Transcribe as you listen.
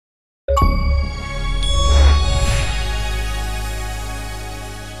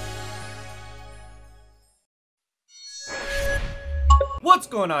What's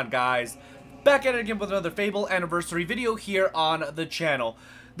going on, guys? Back at it again with another Fable anniversary video here on the channel.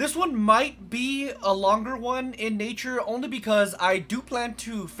 This one might be a longer one in nature only because I do plan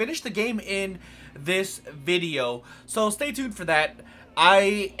to finish the game in this video. So stay tuned for that.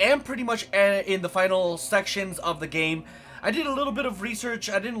 I am pretty much in the final sections of the game. I did a little bit of research.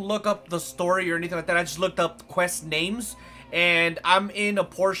 I didn't look up the story or anything like that. I just looked up quest names. And I'm in a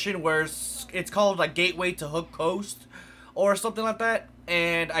portion where it's called like Gateway to Hook Coast or something like that.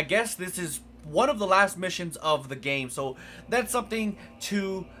 And I guess this is one of the last missions of the game. So that's something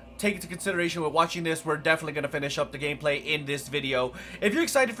to take into consideration when watching this. We're definitely going to finish up the gameplay in this video. If you're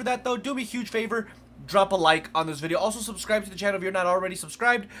excited for that though, do me a huge favor. Drop a like on this video. Also subscribe to the channel if you're not already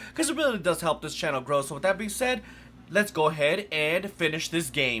subscribed, because it really does help this channel grow. So with that being said, let's go ahead and finish this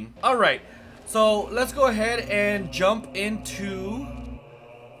game. Alright, so let's go ahead and jump into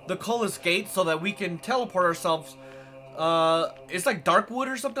the Cullis Gate so that we can teleport ourselves. It's like Darkwood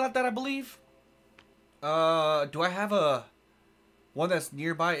or something like that, I believe. Do I have a one that's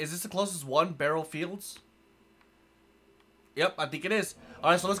nearby? Is this the closest one? Barrow Fields? Yep, I think it is.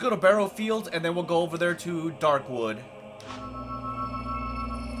 Alright, so let's go to Barrow Fields and then we'll go over there to Darkwood.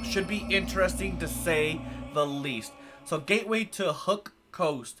 Should be interesting to say the least. So Gateway to Hook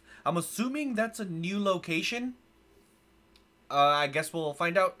Coast. I'm assuming that's a new location. I guess we'll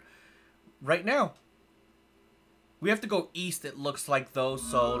find out right now. We have to go east, it looks like, though,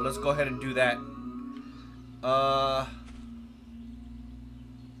 so let's go ahead and do that.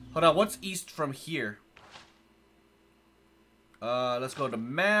 Hold on, what's east from here? Let's go to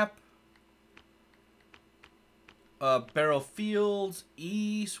map. Barrow Fields,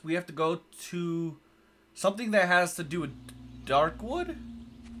 east. We have to go to something that has to do with Darkwood?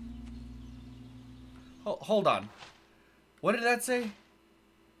 Hold on. What did that say?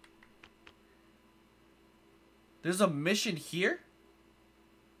 There's a mission here?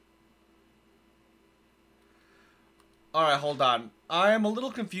 Alright, hold on. I am a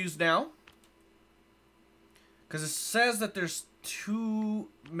little confused now. Because it says that there's two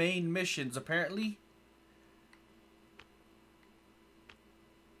main missions, apparently.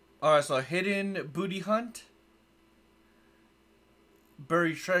 Alright, so hidden booty hunt.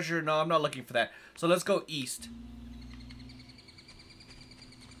 Buried treasure. No, I'm not looking for that. So let's go east.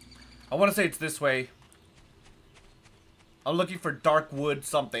 I want to say it's this way. I'm looking for Darkwood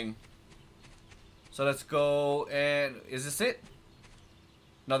something. So let's go and... Is this it?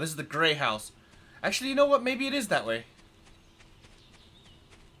 No, this is the gray house. Actually, you know what? Maybe it is that way.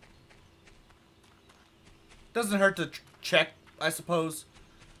 Doesn't hurt to check, I suppose.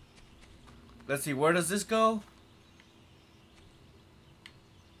 Let's see, where does this go?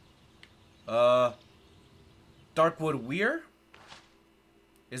 Darkwood Weir?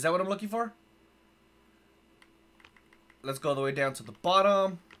 Is that what I'm looking for? Let's go all the way down to the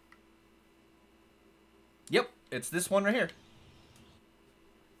bottom. Yep, it's this one right here.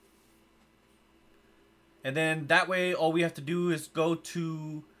 And then that way, all we have to do is go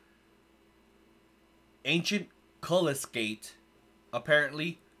to Ancient Cullis Gate,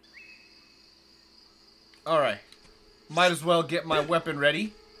 apparently. Alright. Might as well get my weapon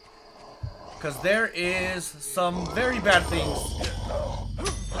ready, because there is some very bad things.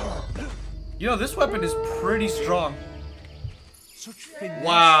 You know, this weapon is pretty strong.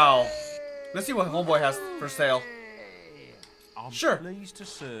 Wow. Let's see what Homeboy has for sale. Sure. I'm pleased to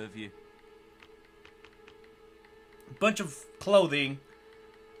serve you. Bunch of clothing.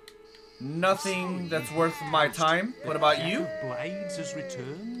 Nothing that's worth my time. What about you? Blades has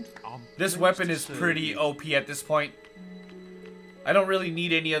returned. This weapon is pretty OP at this point. I don't really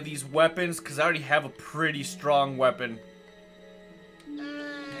need any of these weapons because I already have a pretty strong weapon.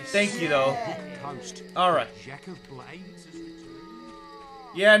 Thank you, though. Alright.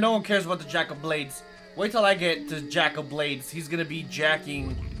 Yeah, no one cares about the Jack of Blades. Wait till I get to Jack of Blades. He's gonna be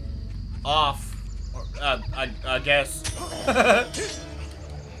jacking off. I guess.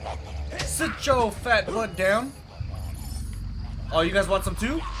 Sit your fat butt down. Oh, you guys want some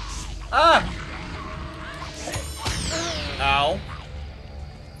too? Ah! Ow.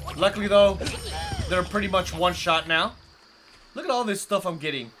 Luckily, though, they're pretty much one shot now. Look at all this stuff I'm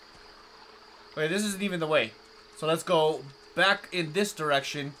getting. Wait, this isn't even the way. So let's go back in this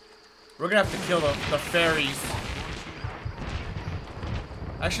direction. We're gonna have to kill the fairies.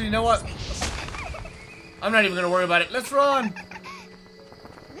 Actually, you know what? I'm not even gonna worry about it. Let's run!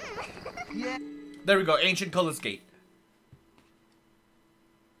 There we go, Ancient Cullis Gate.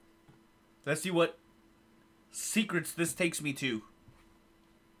 Let's see what secrets this takes me to.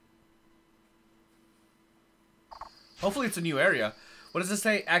 Hopefully it's a new area. What does this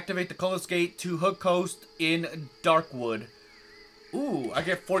say? Activate the Cullis Gate to Hook Coast in Darkwood. Ooh, I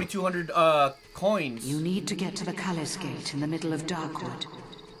get 4,200 coins. You need to get to the Cullis Gate in the middle of Darkwood.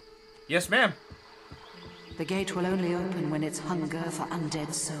 Yes, ma'am. The gate will only open when its hunger for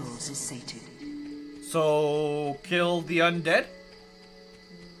undead souls is sated. So, kill the undead?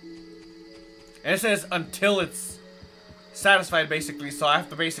 And it says until it's satisfied, basically, so I have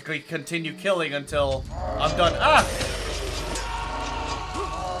to basically continue killing until I'm done. Ah!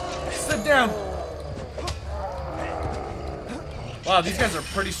 Sit down! Wow, these guys are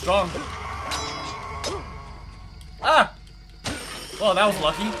pretty strong. Ah! Well, that was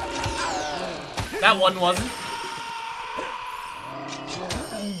lucky. That one wasn't.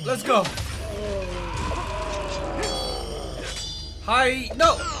 Let's go. Hi.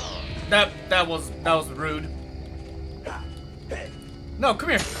 No. That was rude. No, come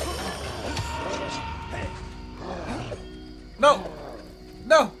here. No.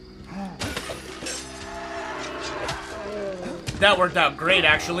 No. That worked out great,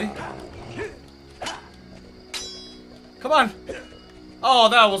 actually. Come on. Oh,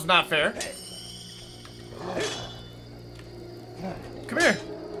 that was not fair. Come here.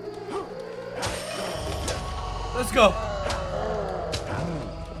 Let's go.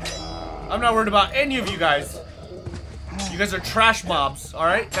 I'm not worried about any of you guys. You guys are trash mobs,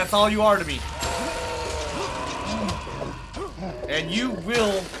 alright? That's all you are to me. And you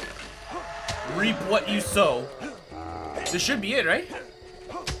will reap what you sow. This should be it, right?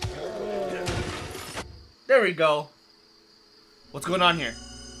 There we go. What's going on here?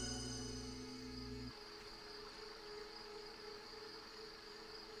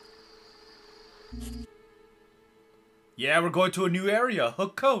 Yeah, we're going to a new area,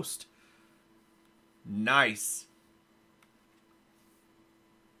 Hook Coast. Nice.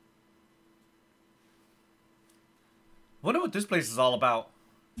 Wonder what this place is all about.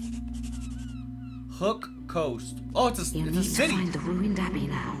 Hook Coast. Oh, it's a city. You need to find the ruined abbey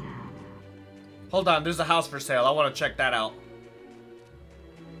now. Hold on, there's a house for sale. I want to check that out.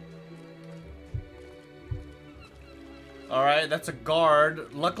 Alright, that's a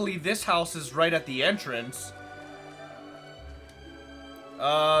guard. Luckily, this house is right at the entrance.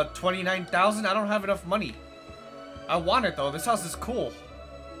 29,000? I don't have enough money. I want it, though. This house is cool.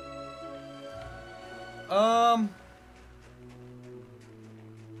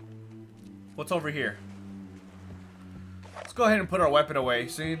 What's over here? Let's go ahead and put our weapon away,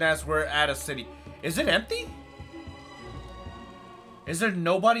 seeing as we're at a city. Is it empty? Is there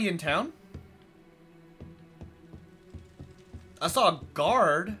nobody in town? I saw a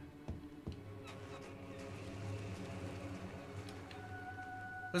guard.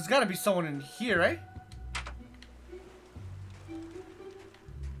 There's gotta be someone in here, right?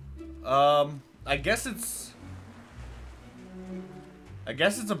 I guess it's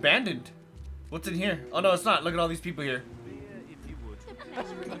abandoned. What's in here? Oh no, it's not. Look at all these people here.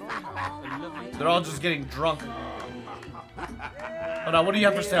 They're all just getting drunk. Hold on, what do you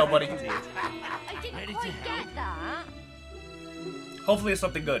have for sale, buddy? I didn't quite get that. Hopefully it's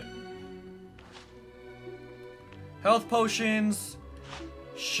something good. Health potions.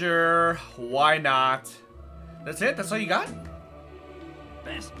 Sure, why not? That's it? That's all you got?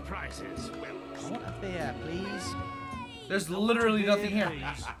 Best prices. Well, What a beer, please. There's literally nothing here.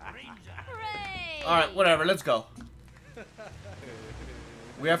 Hooray! Alright, whatever, let's go.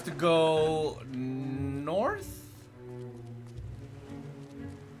 We have to go north?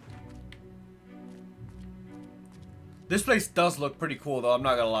 This place does look pretty cool though, I'm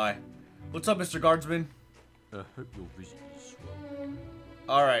not gonna lie. What's up, Mr. Guardsman? I hope your visit is swell.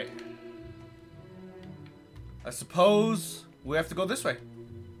 Alright. I suppose we have to go this way.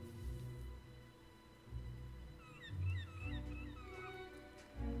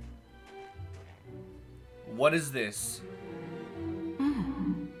 What is this?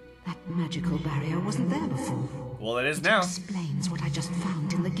 That magical barrier wasn't there before. Well, it is now. Explains what I just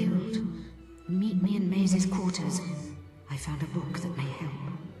found in the guild. Meet me in Maze's quarters. I found a book that may help.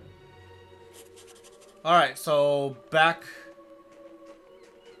 Alright, so back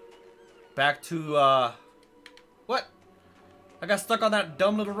to, what? I got stuck on that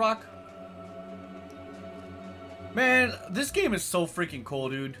dumb little rock? Man, this game is so freaking cool,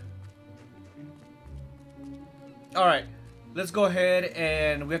 dude. Alright, let's go ahead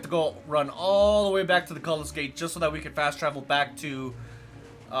and we have to go run all the way back to the Cullis Gate just so that we can fast travel back to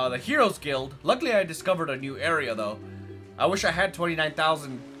the Heroes Guild. Luckily, I discovered a new area, though. I wish I had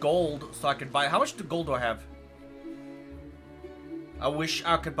 29,000 gold so I could buy... How much gold do I have? I wish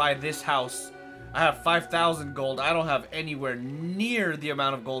I could buy this house. I have 5,000 gold. I don't have anywhere near the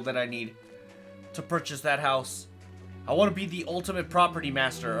amount of gold that I need to purchase that house. I want to be the ultimate property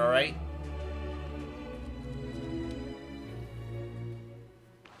master, alright?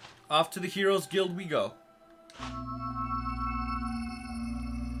 Off to the Heroes Guild we go.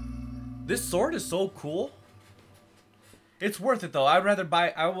 This sword is so cool. It's worth it though. I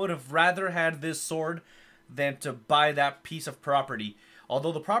would have rather had this sword than to buy that piece of property.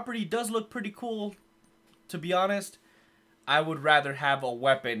 Although the property does look pretty cool, to be honest, I would rather have a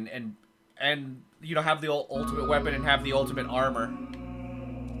weapon and you know, have the ultimate weapon and have the ultimate armor,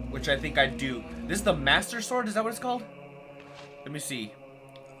 which I think I do. This is the Master Sword. Is that what it's called? Let me see.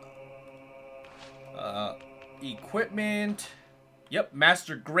 Equipment. Yep,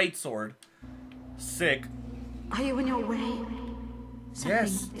 Master Greatsword. Sick. Are you on your way? Something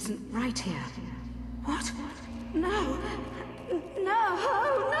Yes. isn't right here. What? No. No.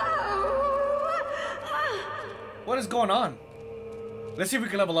 What is going on? Let's see if we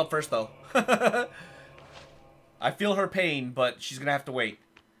can level up first, though. I feel her pain, but she's gonna have to wait.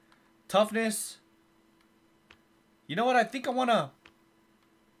 Toughness. You know what? I think I wanna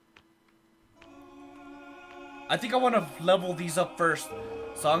level these up first.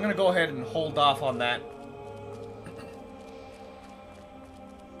 So I'm gonna go ahead and hold off on that.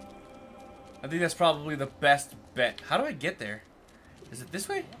 I think that's probably the best bet. How do I get there? Is it this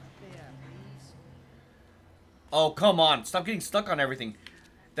way? Oh, come on. Stop getting stuck on everything.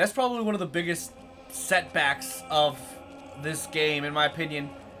 That's probably one of the biggest setbacks of this game, in my opinion.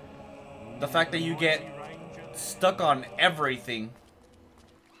 The fact that you get stuck on everything.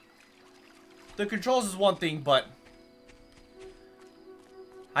 The controls is one thing, but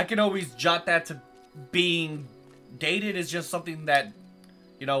I can always jot that to being dated is just something that,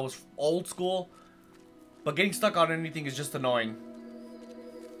 you know, was old school. But getting stuck on anything is just annoying.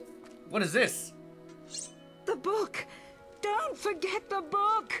 What is this? The book! Don't forget the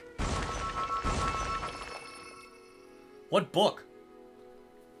book! What book?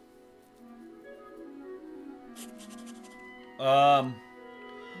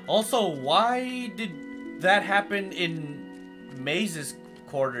 Also, why did that happen in Maze's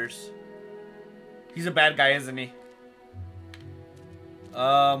quarters? He's a bad guy, isn't he?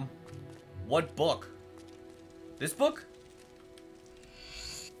 What book? This book?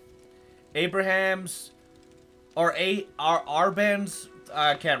 Abraham's... Or Arben's...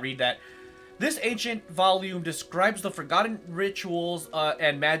 I can't read that. This ancient volume describes the forgotten rituals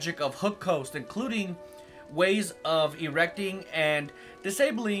and magic of Hook Coast, including ways of erecting and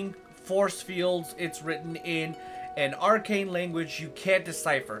disabling force fields. It's written in an arcane language you can't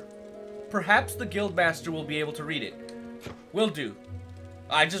decipher. Perhaps the Guildmaster will be able to read it. Will do.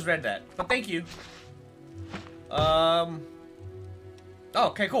 I just read that, but thank you. Oh,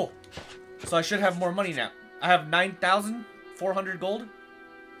 okay, cool. So I should have more money now. I have 9,400 gold.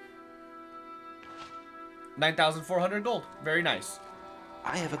 9,400 gold. Very nice.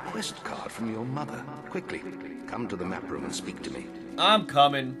 I have a quest card from your mother. Quickly, come to the map room and speak to me. I'm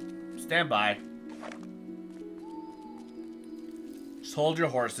coming. Stand by. Just hold your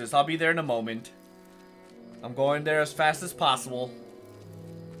horses. I'll be there in a moment. I'm going there as fast as possible.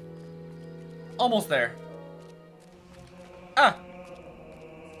 Almost there. Ah!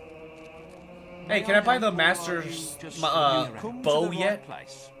 Hey, can I buy the master's bow yet?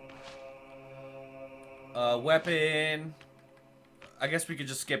 Weapon. I guess we could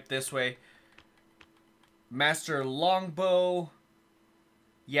just skip this way. Master longbow.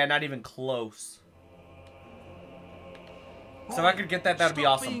 Yeah, not even close. So if I could get that, that'd be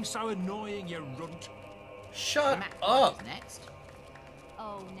awesome. Being so annoying, you runt. Shut up. Next.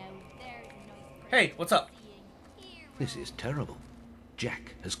 Oh no, there's a nice Hey, what's up? This is terrible.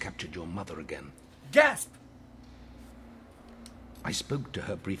 Jack has captured your mother again. Gasp! I spoke to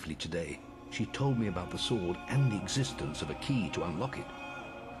her briefly today. She told me about the sword and the existence of a key to unlock it.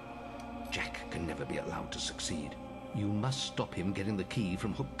 Jack can never be allowed to succeed. You must stop him getting the key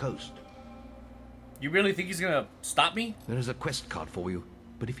from Hook Coast. You really think he's gonna stop me? There is a quest card for you,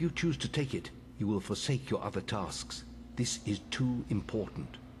 but if you choose to take it, you will forsake your other tasks. This is too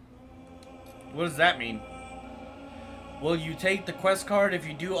important. What does that mean? Will you take the quest card? If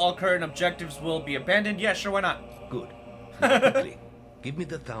you do, all current objectives will be abandoned. Yeah, sure, why not? Good. Now quickly, give me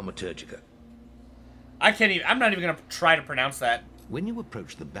the Thaumaturgica. I can't even... I'm not even gonna try to pronounce that. When you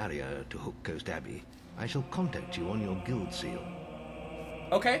approach the barrier to Hook Coast Abbey, I shall contact you on your guild seal.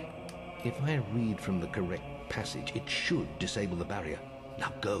 Okay. If I read from the correct passage, it should disable the barrier.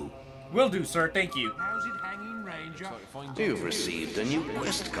 Now go. Will do, sir. Thank you. How's it hanging, Ranger? You've received a new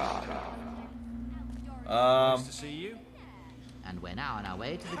quest card. Nice to see you. And we're now on our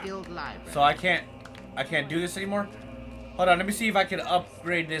way to the guild library. So I can't do this anymore? Hold on, let me see if I can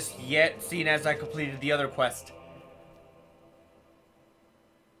upgrade this yet, seeing as I completed the other quest.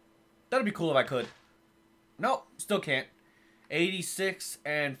 That'd be cool if I could. Nope, still can't. 86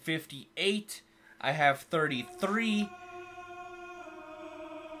 and 58. I have 33.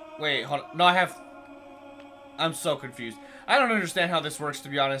 Wait, hold on. No, I have... I'm so confused. I don't understand how this works, to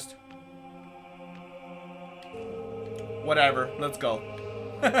be honest. Whatever. Let's go.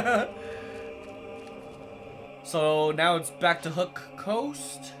 So now it's back to Hook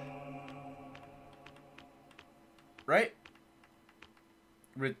Coast. Right?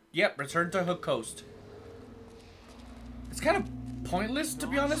 Yep, return to Hook Coast. It's kind of pointless, to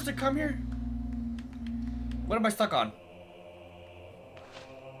be honest, to come here. What am I stuck on?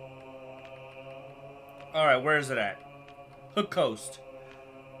 Alright, where is it at? Hook Coast.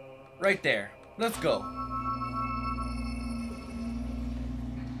 Right there. Let's go.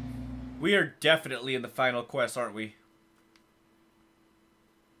 We are definitely in the final quest, aren't we?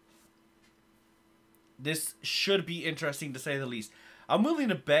 This should be interesting, to say the least. I'm willing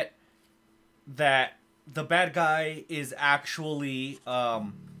to bet that the bad guy is actually,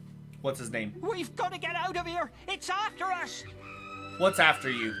 what's his name? We've got to get out of here. It's after us. What's after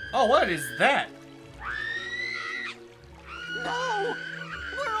you? Oh, what is that? No,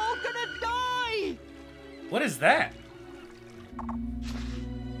 we're all gonna die. What is that?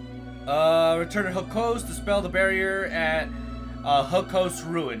 Return to Hook Coast, dispel the barrier at Hook Coast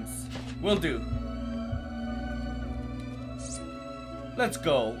ruins. Will do. Let's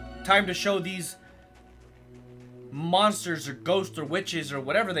go. Time to show these monsters or ghosts or witches or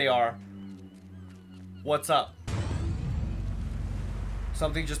whatever they are what's up.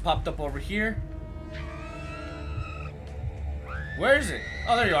 Something just popped up over here. Where is it?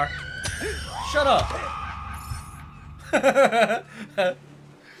 Oh, there you are. Shut up.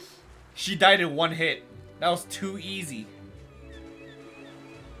 She died in one hit. That was too easy.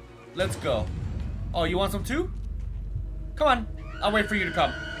 Let's go. Oh, you want some too? Come on. I'll wait for you to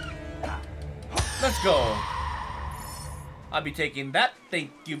come. Let's go. I'll be taking that.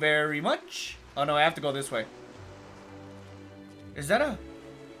 Thank you very much. Oh no, I have to go this way. Is that a...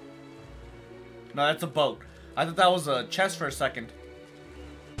 No, that's a boat. I thought that was a chest for a second.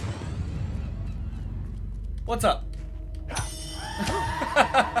 What's up?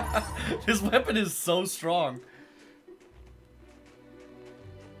 This weapon is so strong.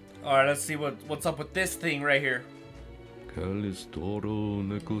 Alright, let's see what's up with this thing right here. Is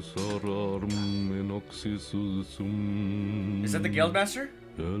that the Guildmaster?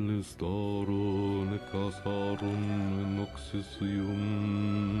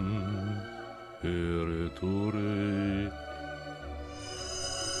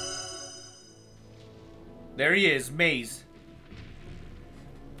 There he is, Maze.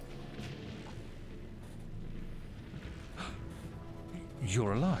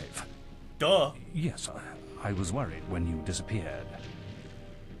 You're alive. Duh. Yes, I was worried when you disappeared.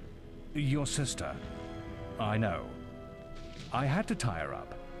 Your sister. I know. I had to tie her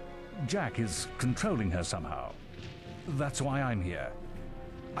up. Jack is controlling her somehow. That's why I'm here.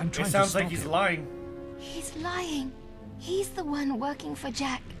 I'm trying to stop him. It sounds like he's lying. He's lying. He's the one working for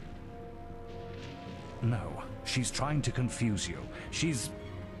Jack. No, she's trying to confuse you. She's...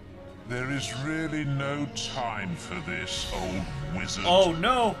 There is really no time for this, old wizard. Oh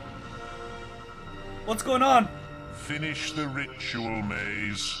no! What's going on? Finish the ritual,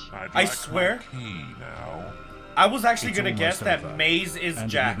 Maze. I swear. My key now. I was actually It's gonna guess almost that over, Maze is and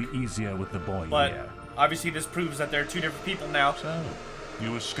Jack. it'll be easier with the boy But here. obviously this proves that there are two different people now. So,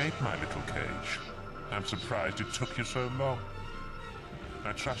 you escaped my little cage. I'm surprised it took you so long.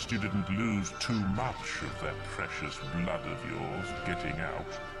 I trust you didn't lose too much of that precious blood of yours getting out.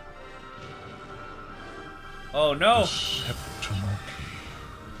 Oh no! The Septimal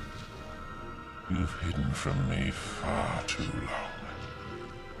key. You've hidden from me far too long.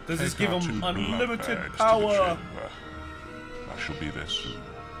 Does this Take give our him 2 blood unlimited bags to the power? chamber. I shall be there soon.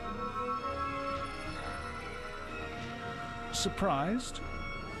 Surprised?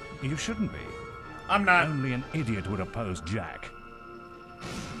 You shouldn't be. I'm not. Only an idiot would oppose Jack.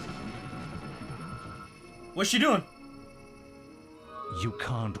 What's she doing? You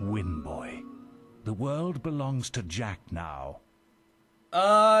can't win, boy. The world belongs to Jack now.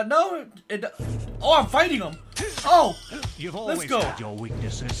 No. Oh, I'm fighting him. Oh, You've let's always go. had your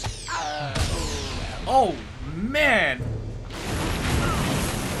weaknesses. Oh man.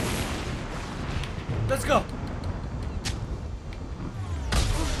 Let's go.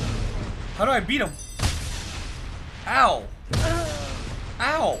 How do I beat him? Ow.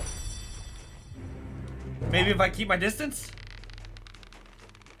 Ow. Maybe if I keep my distance?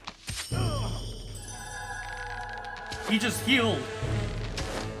 He just healed.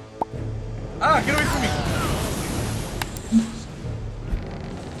 Ah, get away from me.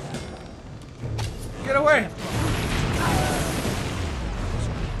 Get away.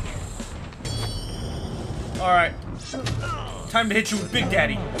 Time to hit you with Big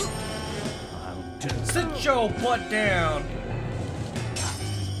Daddy. I'll do. Sit your butt down.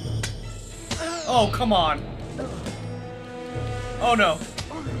 Oh, come on. Oh no.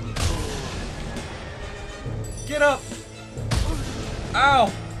 Get up.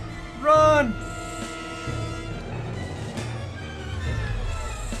 Ow. Run.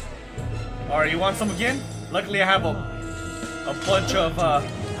 Alright, you want some again? Luckily I have a bunch of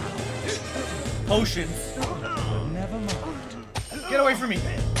potions. Never mind. Get away from me.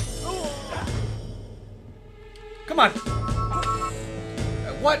 Come on.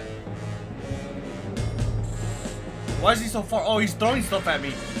 What? Why is he so far? Oh, he's throwing stuff at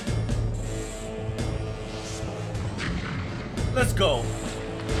me. Let's go.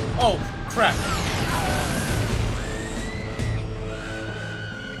 Oh, crap.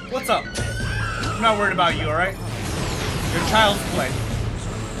 What's up? I'm not worried about you, alright? You're child's play.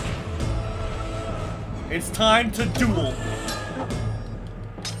 It's time to duel.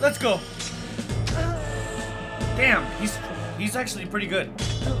 Let's go. Damn, he's actually pretty good.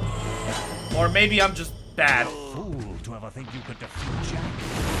 Or maybe I'm just bad. Fool to ever think you could defeat Jack.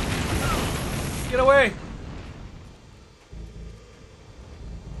 Get away.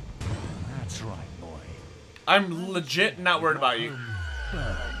 That's right, boy. I'm legit not worried about you.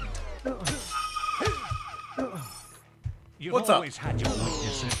 You've What's up? always had your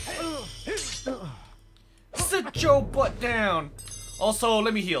weaknesses. Sit your butt down. Also,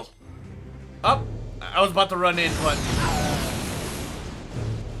 let me heal. Up. I was about to run in, but...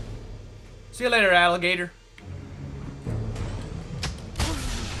 See you later, alligator.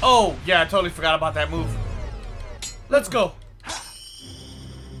 Oh, yeah, I totally forgot about that move. Let's go.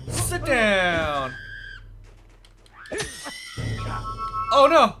 Sit down. Oh,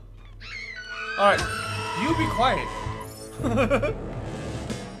 no. Alright. You be quiet.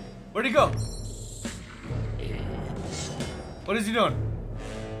 Where'd he go? What is he doing?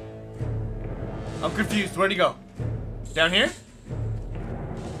 I'm confused. Where'd he go? Down here?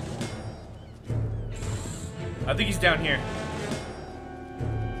 I think he's down here.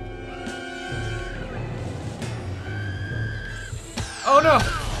 Oh no!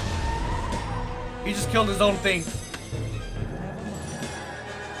 He just killed his own thing.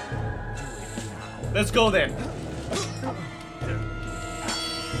 Let's go then.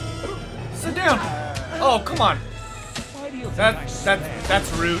 Sit down. Oh, come on.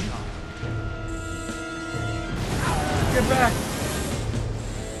 That's rude. Get back.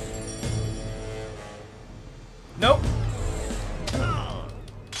 Nope.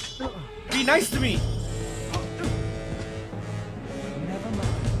 Be nice to me.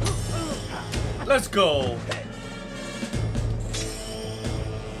 Let's go.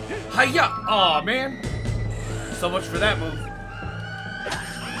 Hiya! Aw, man. So much for that move.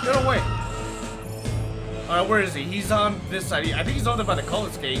 Get away. Alright, where is he? He's on this side. I think he's on there by the color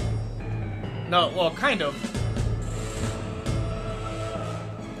skate. No, well, kind of.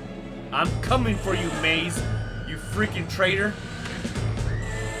 I'm coming for you, Maze. You freaking traitor.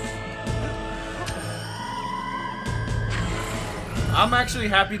 I'm actually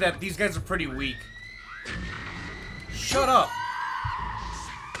happy that these guys are pretty weak. Shut up.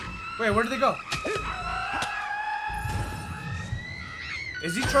 Wait, where did they go?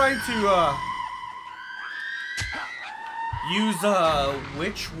 Is he trying to, use,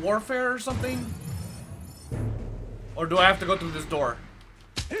 witch warfare or something? Or do I have to go through this door?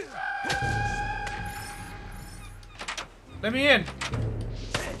 Let me in.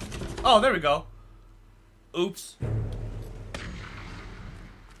 Oh, there we go. Oops.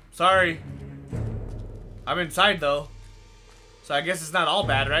 Sorry. I'm inside, though. So I guess it's not all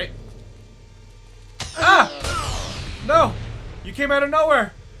bad, right? Ah! No! You came out of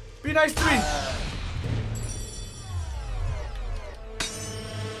nowhere! Be nice to me!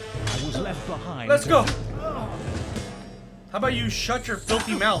 I was left behind. Let's go! How about you shut your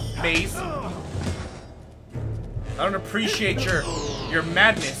filthy mouth, Maze? I don't appreciate your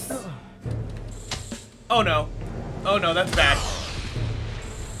madness. Oh no. Oh no, that's bad.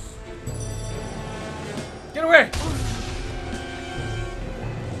 Get away!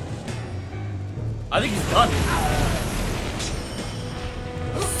 I think he's done.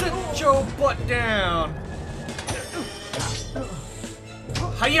 Sit your butt down.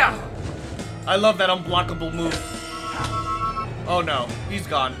 Hiya! I love that unblockable move. Oh no, he's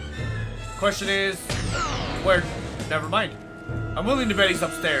gone. Question is, where? Never mind. I'm willing to bet he's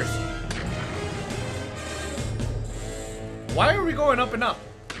upstairs. Why are we going up and up?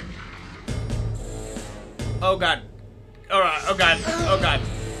 Oh god. Alright, oh god, oh god.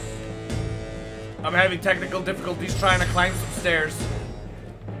 I'm having technical difficulties trying to climb some stairs.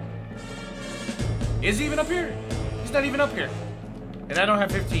 Is he even up here? He's not even up here. And I don't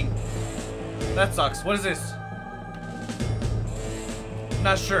have 15. That sucks. What is this?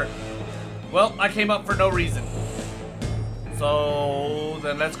 Not sure. Well, I came up for no reason. So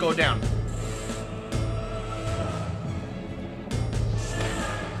then let's go down.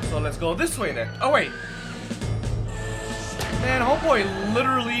 So let's go this way then. Oh wait. Man, homeboy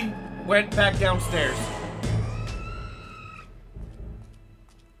literally went back downstairs.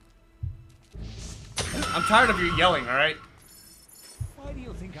 I'm tired of you yelling, alright? Why do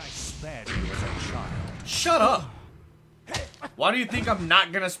you think I spared you as a child? Shut up! Why do you think I'm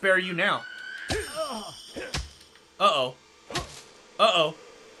not gonna spare you now? Uh-oh. Uh-oh.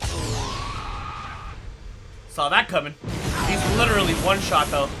 Saw that coming. He's literally one shot,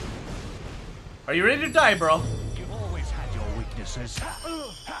 though. Are you ready to die, bro? You've always had your weaknesses.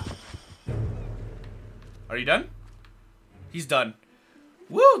 Are you done? He's done.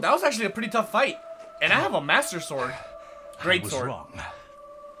 Woo, that was actually a pretty tough fight. And I have a master sword. Great sword. I was wrong.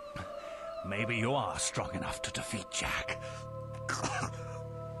 Maybe you are strong enough to defeat Jack.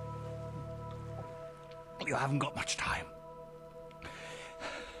 You haven't got much time.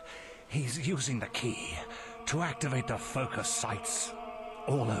 He's using the key to activate the focus sites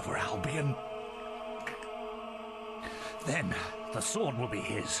all over Albion. Then the sword will be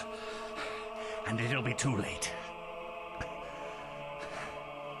his, and it'll be too late.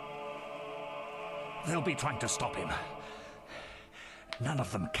 They'll be trying to stop him. None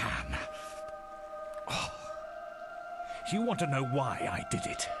of them can. Oh. You want to know why I did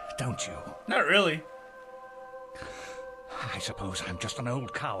it, don't you? Not really. I suppose I'm just an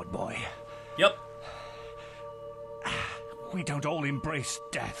old coward boy. Yep. We don't all embrace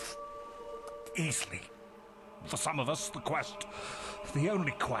death easily. For some of us, the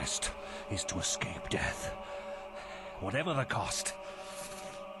only quest, is to escape death. Whatever the cost.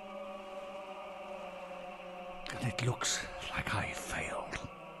 And it looks like I failed.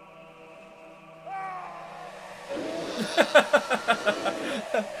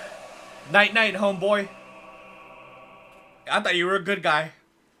 Night night, homeboy. I thought you were a good guy.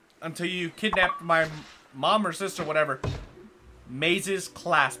 Until you kidnapped my mom or sister, whatever. Maze's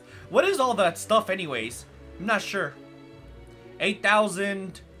clasp. What is all that stuff anyways? I'm not sure.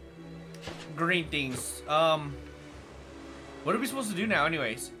 8,000 green things. What are we supposed to do now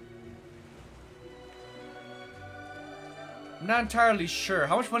anyways? I'm not entirely sure.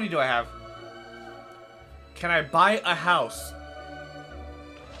 How much money do I have? Can I buy a house?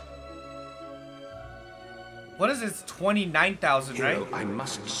 What is this? 29,000, right? Hero, I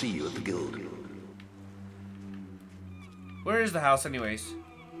must see you at the guild. Where is the house anyways?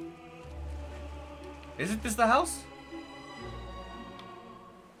 Isn't this the house?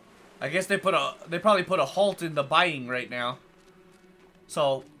 I guess they probably put a halt in the buying right now.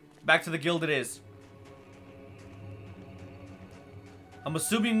 So, back to the guild it is. I'm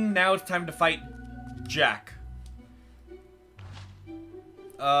assuming now it's time to fight Jack.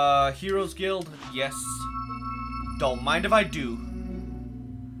 Heroes Guild, yes. Don't mind if I do.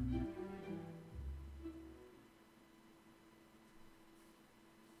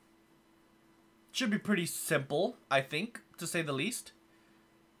 Should be pretty simple, I think, to say the least.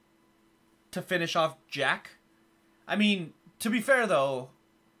 To finish off Jack. I mean, to be fair though,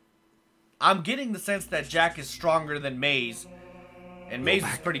 I'm getting the sense that Jack is stronger than Maze. And Maze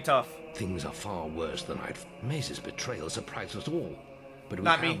is pretty tough. Things are far worse than I'd... Maze's betrayal surprised us all. But we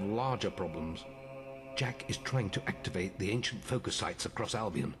Not have me. larger problems. Jack is trying to activate the ancient focus sites across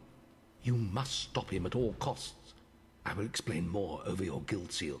Albion. You must stop him at all costs. I will explain more over your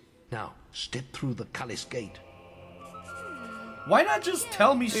guild seal. Now, step through the Cullis gate. Why not just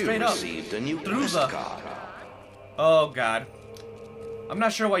tell me straight up? Received a new Through quest the... card. Oh god. I'm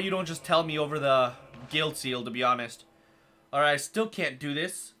not sure why you don't just tell me over the guild seal, to be honest. Alright, I still can't do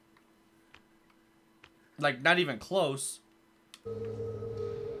this. Like, not even close.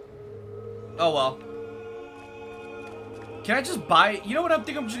 Oh well. Can I just buy... You know what I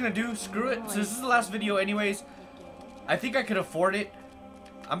think I'm just gonna do? Screw it. Since this is the last video anyways, I think I could afford it.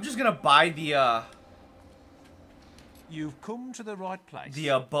 I'm just gonna buy the, You've come to the right place.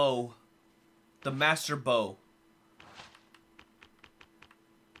 the bow. The master bow.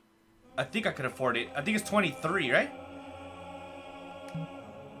 I think I could afford it. I think it's 23, right?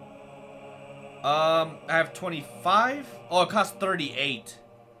 I have 25. Oh, it costs 38.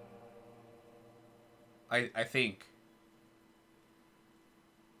 I think.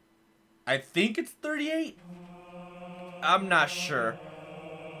 I think it's 38. I'm not sure.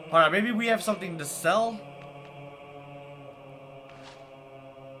 Alright, maybe we have something to sell.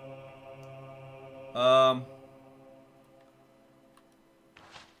 I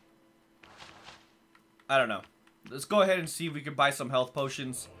don't know. let's go ahead and see if we can buy some health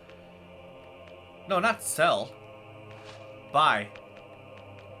potions. No, not sell. Buy.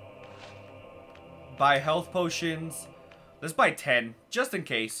 Buy health potions. Let's buy 10, just in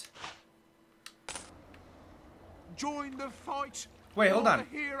case. Join the fight. Wait, hold on.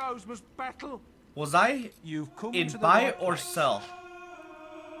 The heroes must battle. Was I You've come in to the buy right or place. sell?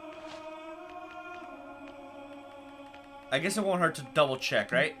 I guess it won't hurt to double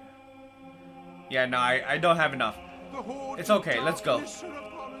check, right? Yeah, no, I don't have enough. The hordes It's okay, of let's go. darkness are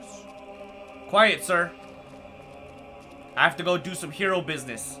upon us. Quiet, sir. I have to go do some hero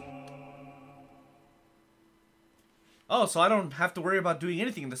business. Oh, so I don't have to worry about doing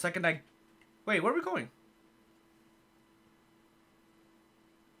anything the second I... Wait, where are we going?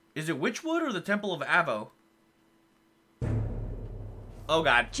 Is it Witchwood or the Temple of Avo? Oh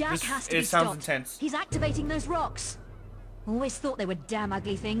god, Jack this has to be sounds stopped. intense. He's activating those rocks. Always thought they were damn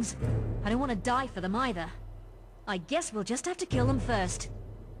ugly things. I don't want to die for them either. I guess we'll just have to kill them first.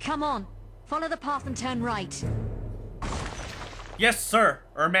 Come on, follow the path and turn right. Yes, sir,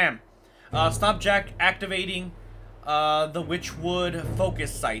 or ma'am. Stop Jack activating the Witchwood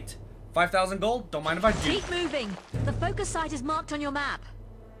focus site. 5,000 gold? Don't mind if I do. Keep moving. The focus site is marked on your map.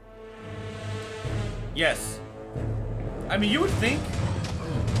 Yes. I mean, you would think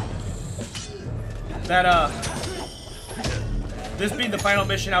that, this being the final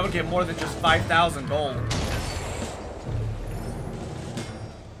mission, I would get more than just 5,000 gold.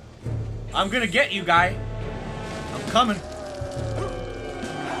 I'm gonna get you, guy. I'm coming.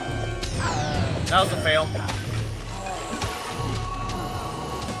 That was a fail.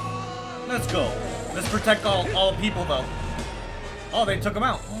 Let's go. Let's protect all people, though. Oh, they took him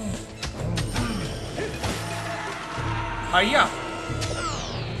out. Hiya!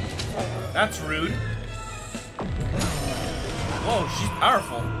 That's rude. Whoa, she's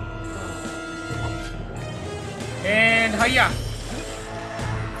powerful. And hiya!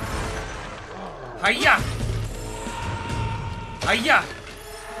 Hiya! Hiya!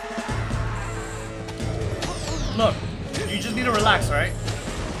 Look, you just need to relax, alright?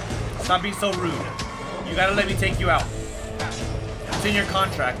 Stop being so rude. You gotta let me take you out. It's in your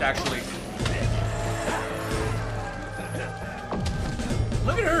contract, actually.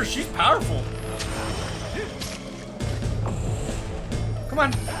 Look at her, she's powerful. Come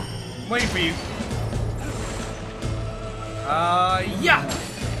on. I'm waiting for you. Yeah.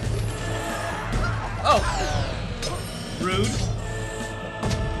 Oh. Rude.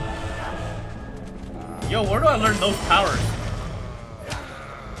 Yo, where do I learn those powers?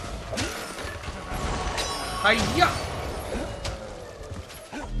 Hiya.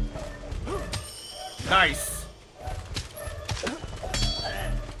 Nice.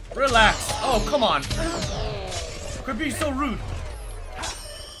 Relax. Oh, come on. Quit being so rude.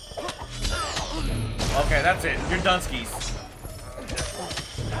 Okay, that's it. You're done skis.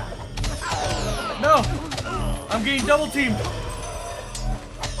 No! I'm getting double teamed.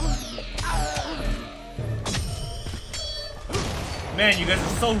 Man, you guys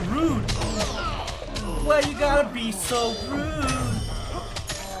are so rude. Why you gotta be so rude?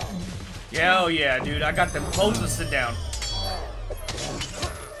 Yeah, oh yeah, dude. I got them clothes to sit down.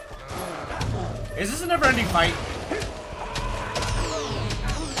 Is this a never-ending fight?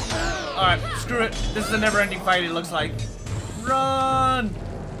 Alright, screw it. This is a never-ending fight, it looks like. Run!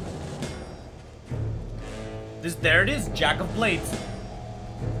 There it is, Jack of Blades.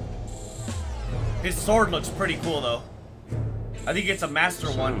 His sword looks pretty cool, though. I think it's a master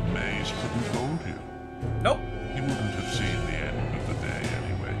one. Maze couldn't hold you. Nope. He wouldn't have seen the end of the day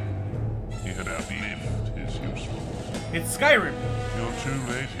anyway. He had outlived his usefulness. It's Skyrim. You're too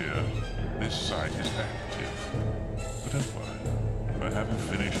late here. This site is active. But don't worry. I haven't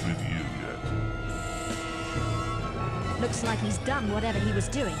finished with you yet. Looks like he's done whatever he was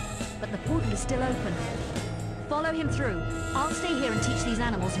doing, but the portal is still open. Follow him through. I'll stay here and teach these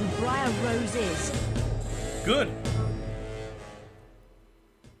animals who Briar Rose is. Good.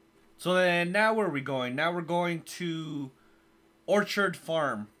 So then, now where are we going? Now we're going to Orchard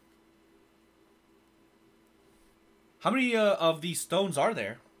Farm. How many of these stones are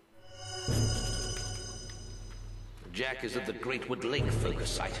there? Jack is at the Greatwood Lake focus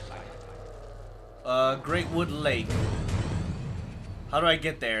site. Greatwood Lake. How do I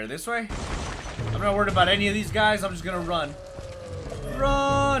get there? This way? I'm not worried about any of these guys. I'm just gonna run.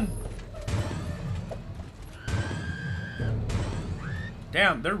 Run!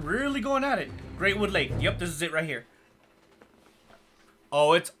 Damn, they're really going at it. Greatwood Lake. Yep, this is it right here.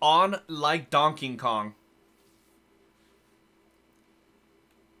 Oh, it's on like Donkey Kong.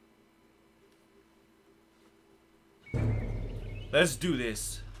 Let's do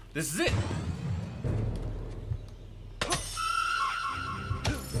this. This is it.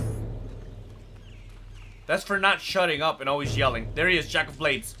 That's for not shutting up and always yelling. There he is, Jack of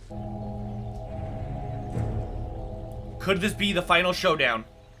Blades. Could this be the final showdown?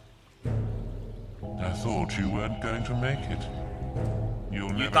 I thought you weren't going to make it.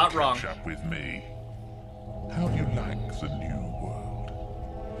 You'll never catch up with me. How do you like the new world?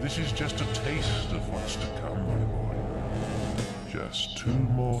 This is just a taste of what's to come, my boy. Just 2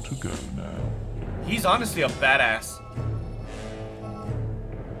 more to go now. He's honestly a badass.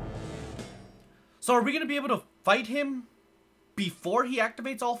 So are we going to be able to fight him before he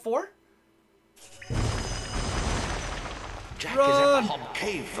activates all 4? Jack is at the Hob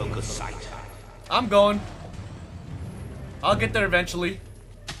Cave focus site. I'm going. I'll get there eventually.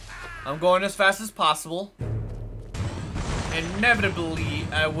 I'm going as fast as possible. Inevitably,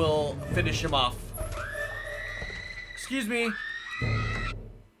 I will finish him off. Excuse me.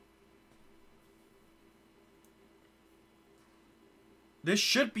 This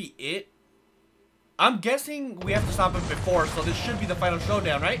should be it. I'm guessing we have to stop him before, so this should be the final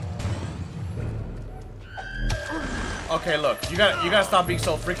showdown, right? Okay, look, you gotta stop being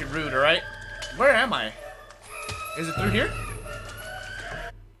so freaking rude, alright? Where am I? Is it through here?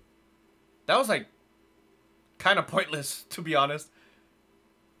 That was like kind of pointless, to be honest.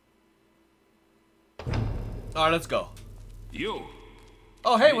 Alright, let's go. You.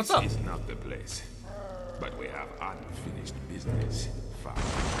 Oh, hey, what's up? This is not the place, but we have unfinished business.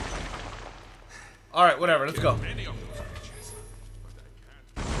 Alright, whatever, let's go.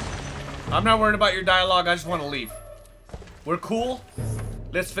 I'm not worried about your dialogue, I just want to leave. We're cool.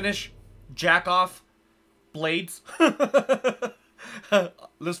 Let's finish Jack off Blades.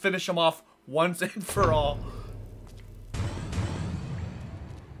 Let's finish him off once and for all.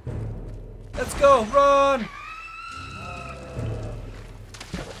 Let's go, run!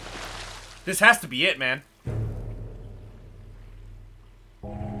 This has to be it, man.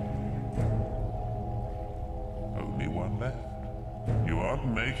 Only one left. You aren't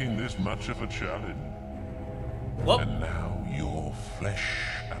making this much of a challenge. Whoa. And now your flesh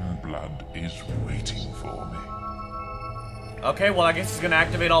and blood is waiting for me. Okay, well I guess he's gonna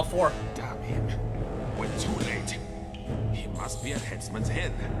activate all 4. Damn him. We're too late. He must be at Headsman's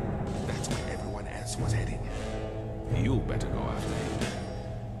Head. That's where everyone else was heading. You better go after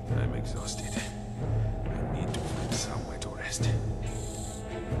him. I'm exhausted. I need to find somewhere to rest.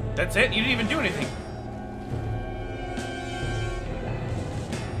 That's it? You didn't even do anything.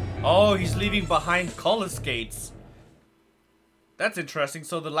 Oh, he's leaving behind Cullis Gates. That's interesting.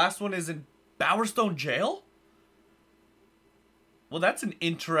 So the last one is in Bowerstone Jail? Well, that's an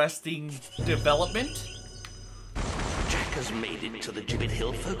interesting development. Jack has made it to the Gibbet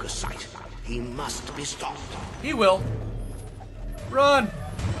Hill focus site. He must be stopped. He will. Run!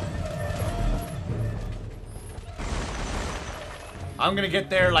 I'm gonna get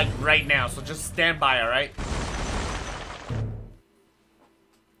there, like, right now, so just stand by, alright?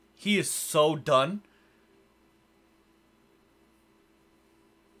 He is so done.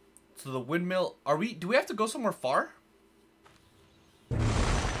 So the windmill... do we have to go somewhere far?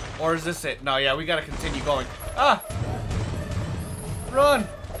 Or is this it? No, yeah, we gotta continue going. Ah! Run!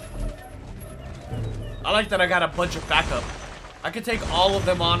 I like that I got a bunch of backup. I could take all of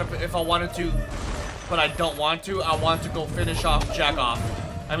them on if I wanted to, but I don't want to. I want to go finish off Jack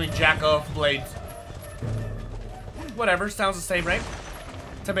of Blades. Whatever, sounds the same, right?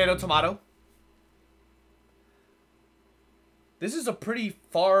 Tomato, tomato. This is a pretty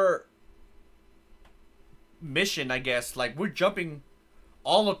far mission, I guess. Like, we're jumping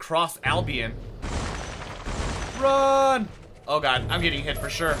all across Albion. Run! Oh god, I'm getting hit for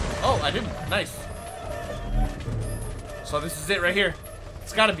sure. Oh, I didn't. Nice. So this is it right here.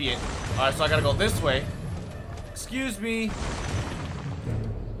 It's gotta be it. Alright, so I gotta go this way. Excuse me.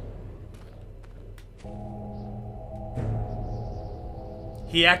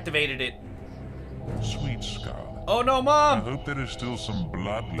 He activated it. Sweet Scarlet. Oh no, Mom! I hope there is still some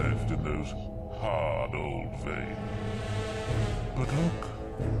blood left in those hard old veins. But look,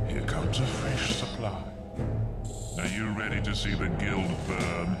 here comes a fresh supply. Are you ready to see the guild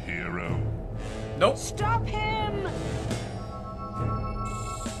burn, hero? Nope. Stop him!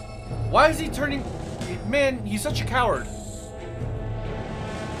 Why is he turning... Man, he's such a coward.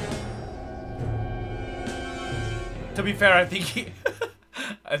 To be fair, I think he...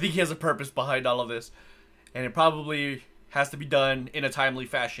 I think he has a purpose behind all of this. And it probably has to be done in a timely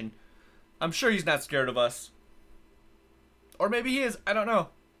fashion. I'm sure he's not scared of us. Or maybe he is. I don't know.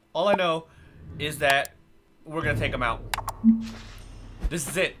 All I know is that we're going to take him out. This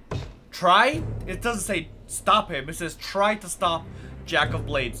is it. Try? It doesn't say stop him. It says try to stop Jack of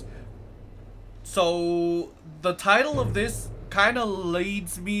Blades. So the title of this kind of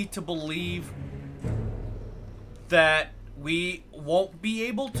leads me to believe that we won't be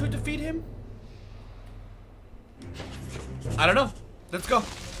able to defeat him? I don't know. Let's go.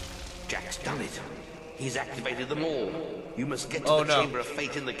 Jack's done it. He's activated them all. You must get to the Chamber of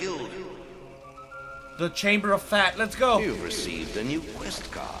Fate in the guild. The Chamber of Fat. Let's go. You've received a new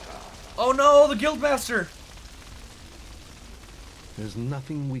quest card. Oh no, the Guildmaster. There's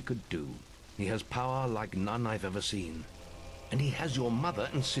nothing we could do. He has power like none I've ever seen. And he has your mother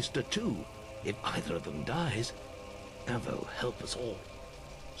and sister too. If either of them dies, Avo help us all.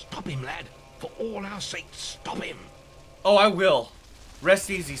 Stop him, lad. For all our sakes, stop him. Oh, I will.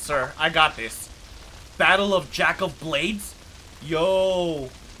 Rest easy, sir. I got this. Battle of Jack of Blades? Yo.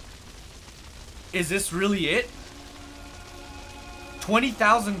 Is this really it?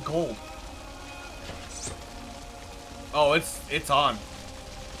 20,000 gold. Oh, it's on.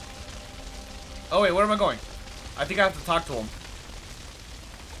 Oh, wait, where am I going? I think I have to talk to him.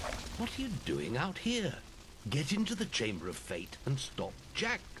 What are you doing out here? Get into the Chamber of Fate and stop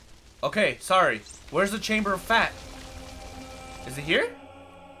Jack. Okay, sorry. Where's the Chamber of Fat? Is it here?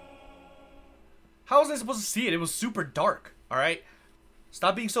 How was I supposed to see it? It was super dark, alright?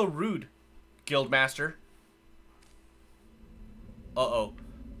 Stop being so rude, Guildmaster. Uh-oh.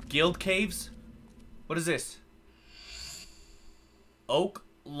 Guild Caves? What is this? Oak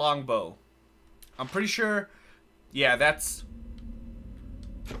Longbow. I'm pretty sure... Yeah, that's...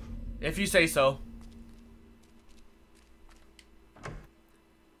 If you say so.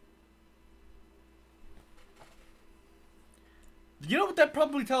 You know what that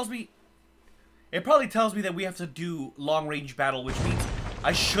probably tells me? It probably tells me that we have to do long-range battle, which means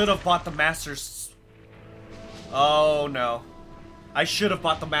I should have bought the Master's... Oh, no. I should have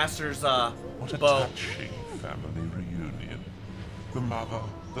bought the Master's, what a bow. touching family reunion. The mother,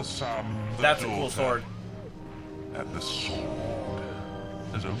 the son, the That's daughter, a cool sword. and the sword.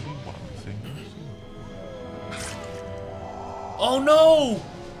 There's only one thing missing. Oh, no!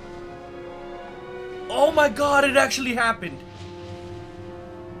 Oh, my God, it actually happened.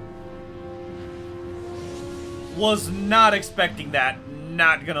 Was not expecting that,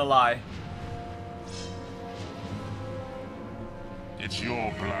 not gonna lie. It's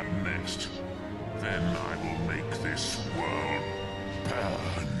your blood next. Then I will make this world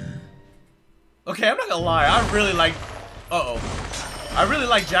burn. Okay, I'm not gonna lie, I really like... Uh-oh. I really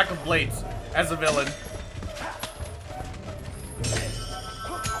like Jack of Blades as a villain.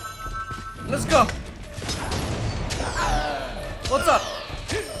 Let's go. What's up?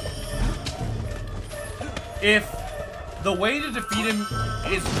 If the way to defeat him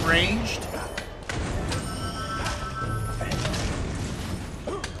is ranged,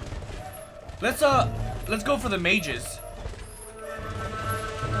 let's go for the mages.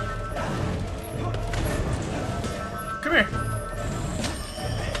 Come here.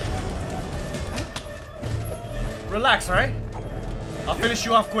 Relax, alright? I'll finish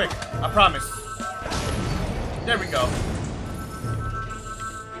you off quick. I promise. There we go.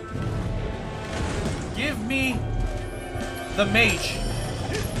 Give me the mage.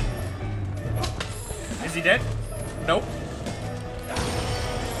 Is he dead? Nope.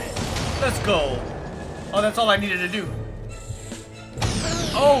 Let's go. Oh, that's all I needed to do.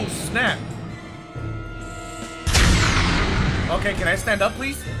 Oh, snap. Okay, can I stand up,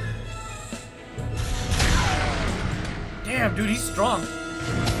 please? Damn, dude, he's strong.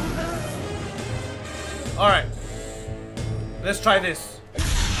 Alright. Let's try this.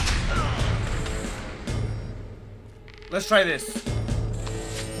 Let's try this.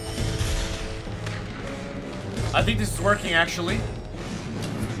 I think this is working, actually.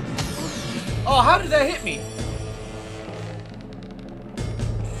 Oh, how did that hit me?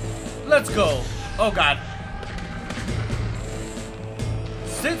 Let's go. Oh, God.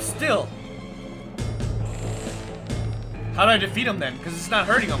 Sit still. How do I defeat him, then? Because it's not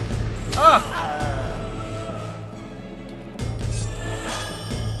hurting him. Ah!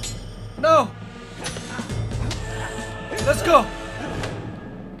 No! Let's go!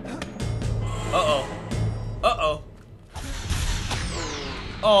 Uh-oh. Uh-oh.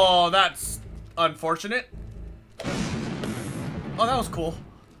 Oh, that's unfortunate. Oh, that was cool.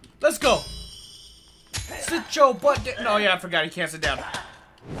 Let's go! Sit your butt down. No, yeah, I forgot. He can't sit down.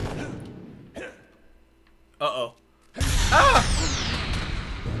 Uh-oh. Ah!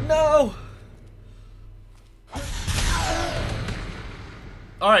 No!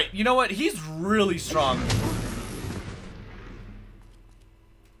 Alright, you know what? He's really strong.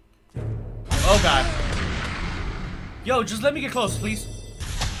 Oh, God. Yo, just let me get close, please.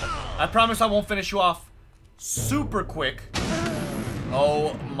 I promise I won't finish you off super quick.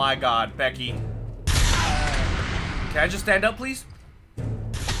 Oh, my God, Becky. Can I just stand up, please?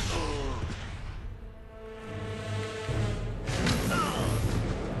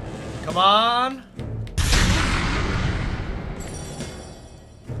 Come on.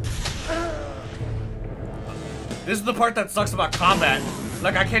 This is the part that sucks about combat.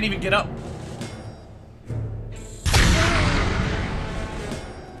 Like, I can't even get up.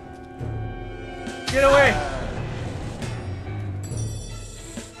 Get away!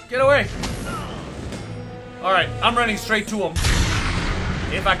 Get away! Alright, I'm running straight to him.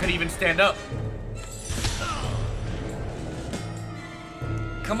 If I could even stand up.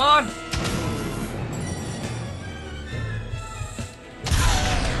 Come on!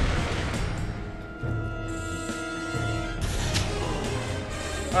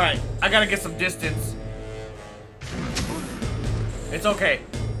 Alright, I gotta get some distance. It's okay.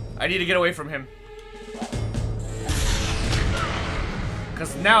 I need to get away from him.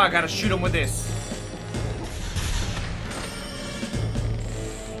 Because now I gotta shoot him with this.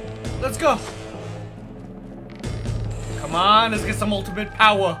 Let's go. Come on, let's get some ultimate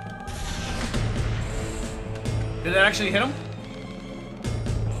power. Did that actually hit him?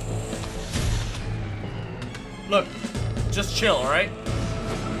 Look, just chill, alright?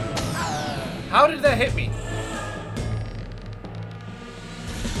 How did that hit me?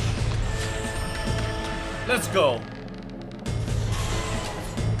 Let's go.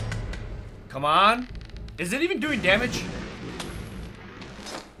 Come on. Is it even doing damage?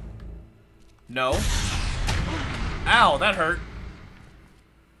 No. Ow, that hurt.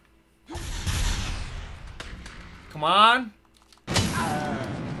 Come on.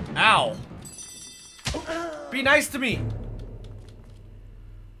 Ow. Be nice to me.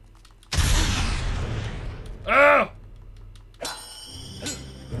 Ugh.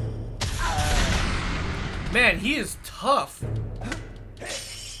 Man, he is tough.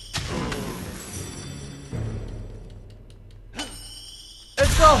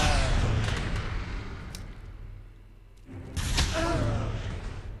 Let's go.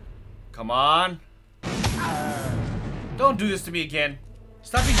 Come on. Don't do this to me again.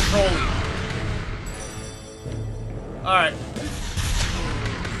 Stop being trolly. Alright.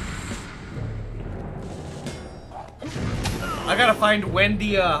 I gotta find when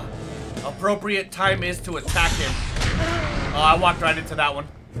the appropriate time is to attack him. Oh, I walked right into that one.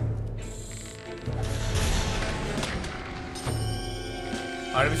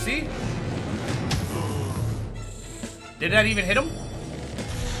 Alright, let me see. Did that even hit him?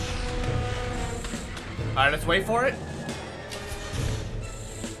 Alright, let's wait for it.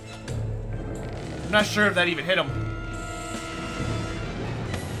 I'm not sure if that even hit him.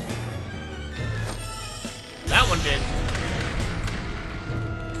 That one did.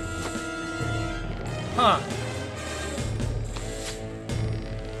 Huh.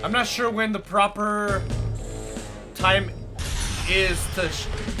 I'm not sure when the proper time is to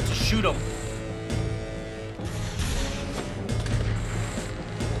shoot him.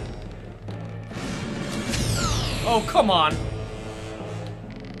 Oh, come on.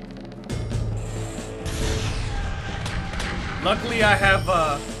 Luckily, I have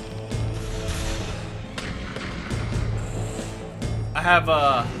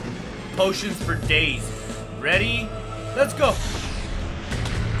potions for days. Ready? Let's go.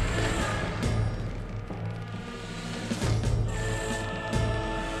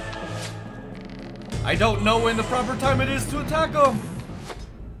 I don't know when the proper time it is to attack him.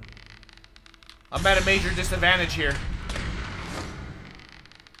 I'm at a major disadvantage here.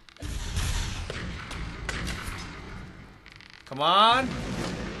 Come on.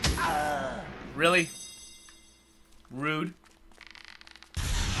 Really? Rude.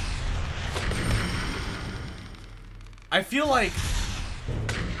 I feel like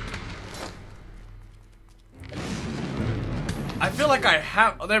I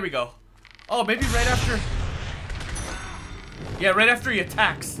have. Oh, there we go. Oh, maybe right after. Yeah, right after he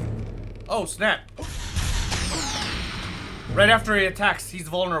attacks. Oh, snap. Right after he attacks, he's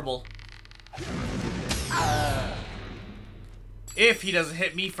vulnerable. If he doesn't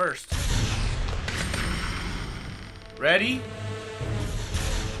hit me first. Ready?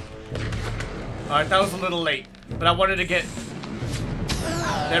 Alright, that was a little late. But I wanted to get...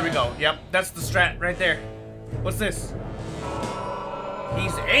 There we go. Yep, that's the strat right there. What's this?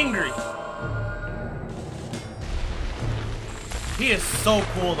 He's angry. He is so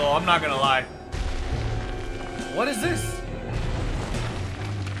cool, though. I'm not gonna lie. What is this?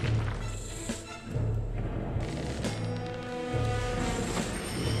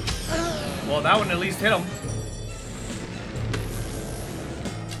 Well, that one at least hit him.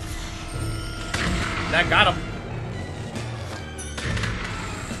 That got him.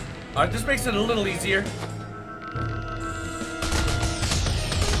 Alright, this makes it a little easier.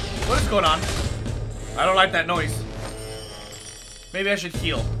 What is going on? I don't like that noise. Maybe I should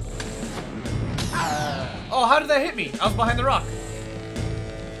heal. Oh, how did that hit me? I was behind the rock.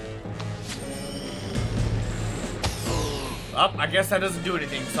 Oh, I guess that doesn't do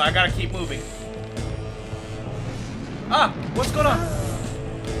anything, so I gotta keep moving. Ah, what's going on?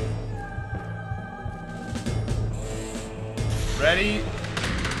 Ready?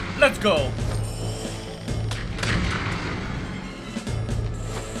 Let's go.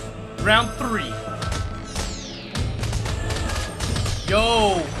 Round 3.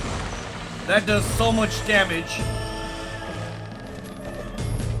 Yo, that does so much damage.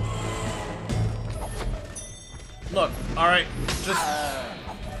 Look, alright,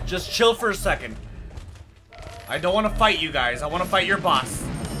 just chill for a second. I don't want to fight you guys, I want to fight your boss.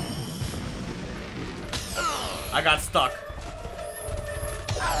 I got stuck.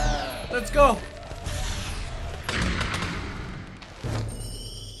 Let's go.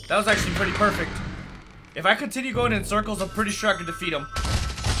 That was actually pretty perfect. If I continue going in circles, I'm pretty sure I can defeat him.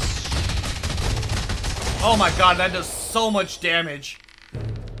 Oh my god, that does so much damage.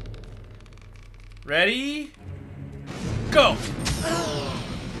 Ready? Go!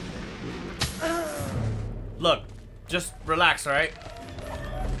 Look, just relax, alright?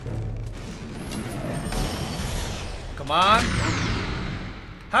 Come on.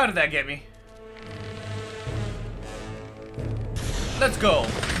 How did that get me? Let's go.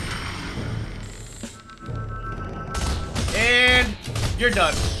 And you're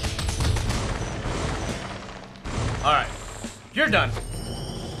done. Alright. You're done.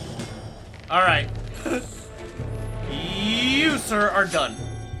 Alright. You, sir, are done.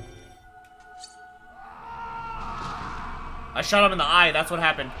 I shot him in the eye. That's what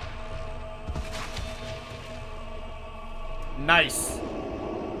happened. Nice.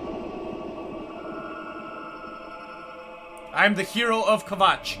 I'm the hero of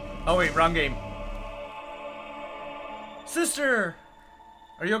Kavach. Oh wait, wrong game. Sister!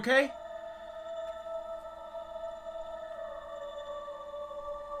 Are you okay?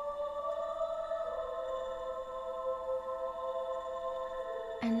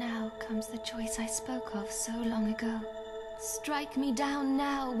 And now comes the choice I spoke of so long ago. Strike me down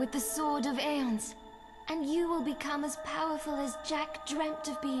now with the sword of Aeons, and you will become as powerful as Jack dreamt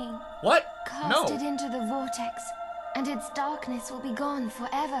of being. What? Cast it into the vortex, and its darkness will be gone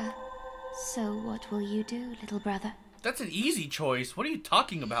forever. So what will you do, little brother? That's an easy choice. What are you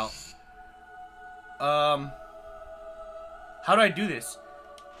talking about? How do I do this?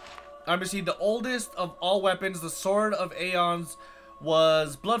 I'm gonna see the oldest of all weapons, the Sword of Aeons,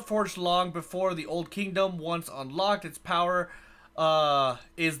 was blood-forged long before the Old Kingdom. Once unlocked, its power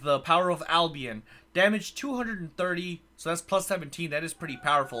is the power of Albion. Damage 230, so that's plus 17. That is pretty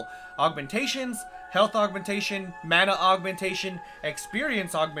powerful. Augmentations, health augmentation, mana augmentation,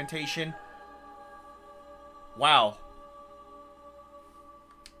 experience augmentation. Wow.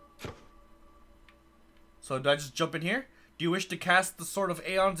 So do I just jump in here? Do you wish to cast the Sword of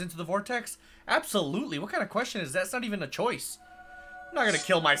Aeons into the vortex? Absolutely. What kind of question is that? It's not even a choice. I'm not gonna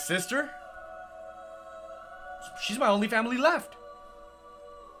kill my sister. She's my only family left.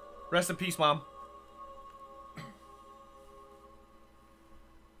 Rest in peace, Mom.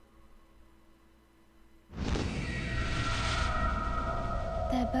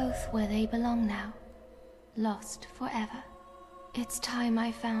 They're both where they belong now. Lost forever. It's time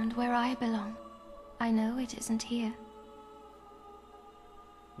I found where I belong. I know it isn't here.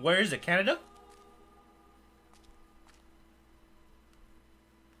 Where is it? Canada?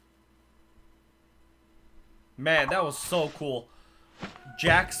 Man, that was so cool.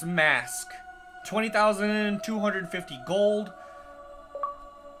 Jack's mask. 20,250 gold.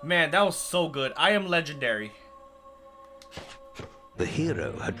 Man, that was so good. I am legendary. The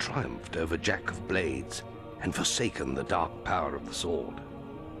hero had triumphed over Jack of Blades and forsaken the dark power of the sword.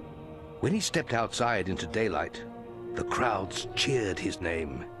 When he stepped outside into daylight, the crowds cheered his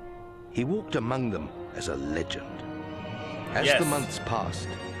name. He walked among them as a legend. As the months passed,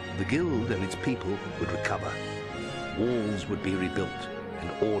 the guild and its people would recover. Walls would be rebuilt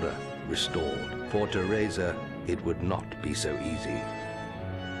and order restored. For Teresa, it would not be so easy.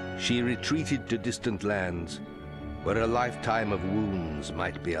 She retreated to distant lands where a lifetime of wounds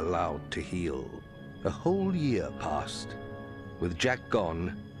might be allowed to heal. A whole year passed. With Jack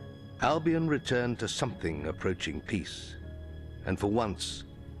gone, Albion returned to something approaching peace. And for once,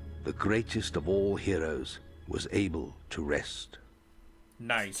 the greatest of all heroes was able to rest.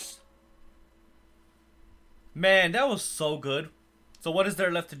 Nice. Man, that was so good. So what is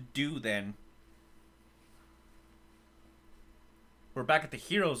there left to do then? We're back at the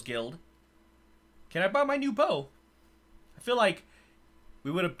Heroes Guild. Can I buy my new bow? I feel like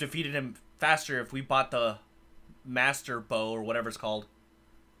we would have defeated him faster if we bought the Master Bow or whatever it's called.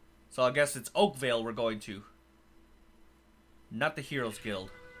 So I guess it's Oakvale we're going to. Not the Heroes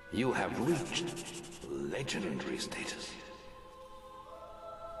Guild. You have reached legendary status.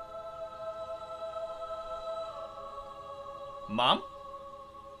 Mom?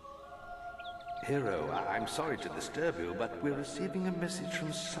 Hero, I'm sorry to disturb you, but we're receiving a message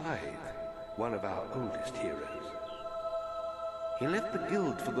from Scythe, one of our oldest heroes. He left the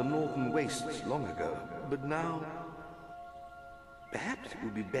guild for the Northern Wastes long ago, but now... Perhaps it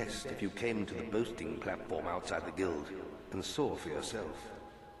would be best if you came to the boasting platform outside the guild and saw for yourself.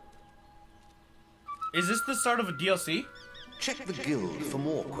 Is this the start of a DLC? Check the guild for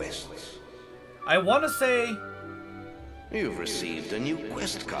more quests. I want to say... You've received a new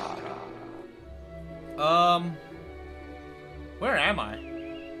quest card. Where am I?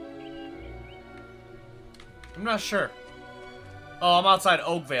 I'm not sure. Oh, I'm outside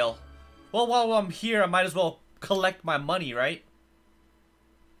Oakvale. Well, while I'm here, I might as well collect my money, right?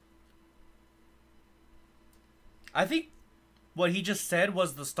 I think what he just said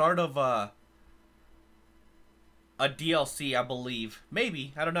was the start of a DLC, I believe.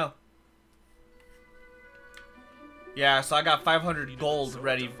 Maybe, I don't know. Yeah, so I got 500 gold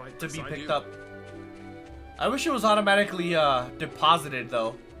ready to be picked up. I wish it was automatically deposited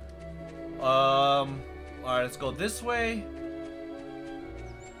though. Alright, let's go this way.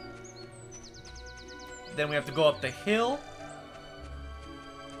 Then we have to go up the hill.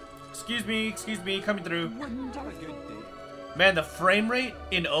 Excuse me, coming through. Man, the frame rate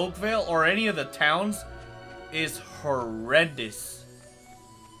in Oakvale or any of the towns is horrendous.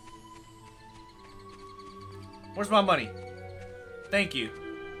 Where's my money? Thank you.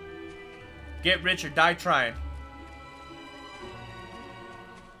 Get rich or die trying.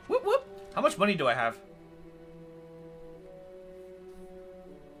 Whoop whoop. How much money do I have?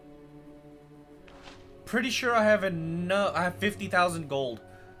 Pretty sure I have enough. I have 50,000 gold.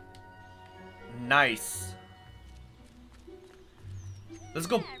 Nice. Let's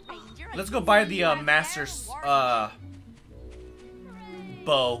go. Let's go buy the master's bow.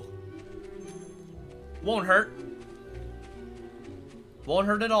 Won't hurt. Won't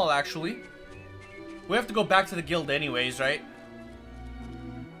hurt at all, actually. We have to go back to the guild anyways, right?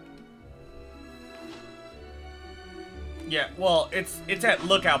 Yeah, well, it's at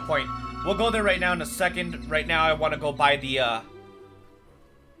Lookout Point. We'll go there right now in a second. Right now, I want to go buy the,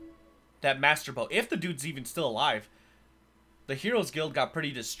 that master bow. If the dude's even still alive. The Heroes Guild got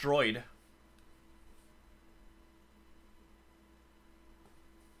pretty destroyed.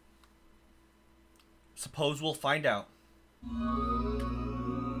 Suppose we'll find out.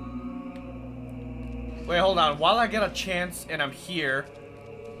 Wait, hold on. While I get a chance and I'm here,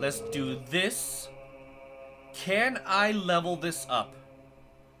 let's do this. Can I level this up?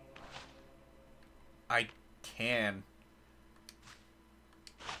 I can.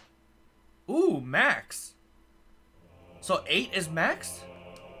 Ooh, max. So 8 is max?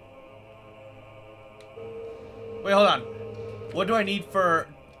 Wait, hold on. What do I need to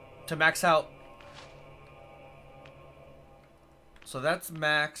max out? So that's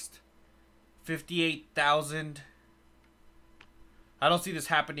maxed. 58,000. I don't see this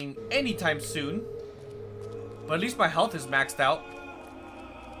happening anytime soon. But at least my health is maxed out.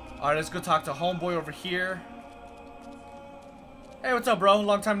 Alright, let's go talk to homeboy over here. Hey, what's up, bro?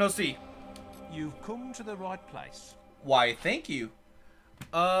 Long time no see. You've come to the right place. Why, thank you.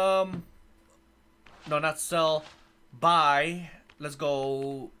 No, not sell. Buy. Let's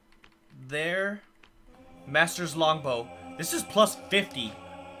go there. Master's longbow. This is plus 50.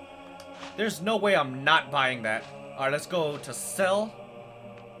 There's no way I'm not buying that. Alright, let's go to sell.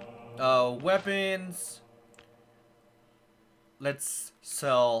 Weapons. Let's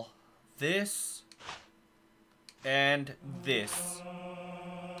sell this. And this.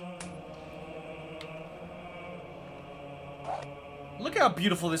 Look how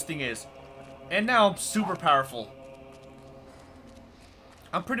beautiful this thing is. And now I'm super powerful.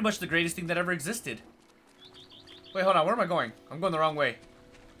 I'm pretty much the greatest thing that ever existed. Wait, hold on. Where am I going? I'm going the wrong way.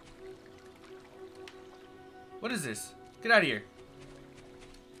 What is this? Get out of here.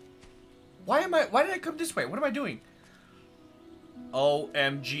 Why did I come this way? What am I doing?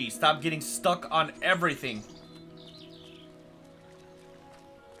 OMG. Stop getting stuck on everything.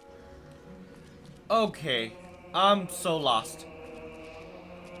 Okay. I'm so lost.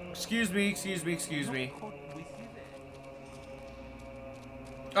 Excuse me, excuse me, excuse me.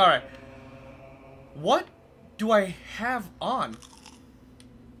 Alright. What do I have on?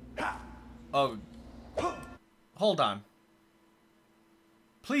 Oh. Hold on.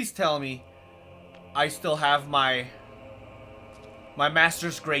 Please tell me I still have my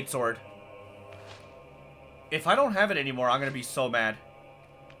Master's Greatsword. If I don't have it anymore, I'm gonna be so mad.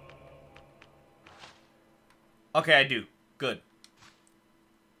 Okay, I do. Good.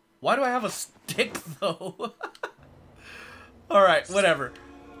 Why do I have a stick, though? Alright, whatever.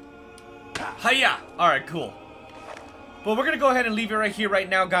 Hiya! Alright, cool. But we're gonna go ahead and leave it right here right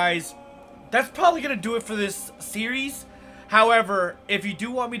now, guys. That's probably gonna do it for this series. However, if you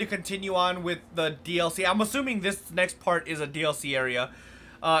do want me to continue on with the DLC, I'm assuming this next part is a DLC area.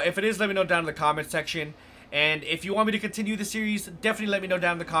 If it is, let me know down in the comment section. And if you want me to continue the series, definitely let me know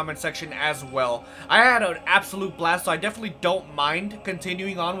down in the comment section as well. I had an absolute blast, so I definitely don't mind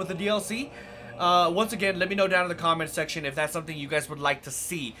continuing on with the DLC. Once again, let me know down in the comment section if that's something you guys would like to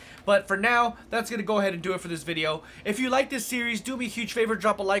see. But for now, that's going to go ahead and do it for this video. If you like this series, do me a huge favor,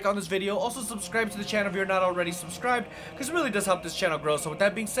 drop a like on this video. Also, subscribe to the channel if you're not already subscribed, because it really does help this channel grow. So with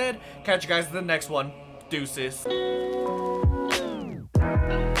that being said, catch you guys in the next one. Deuces.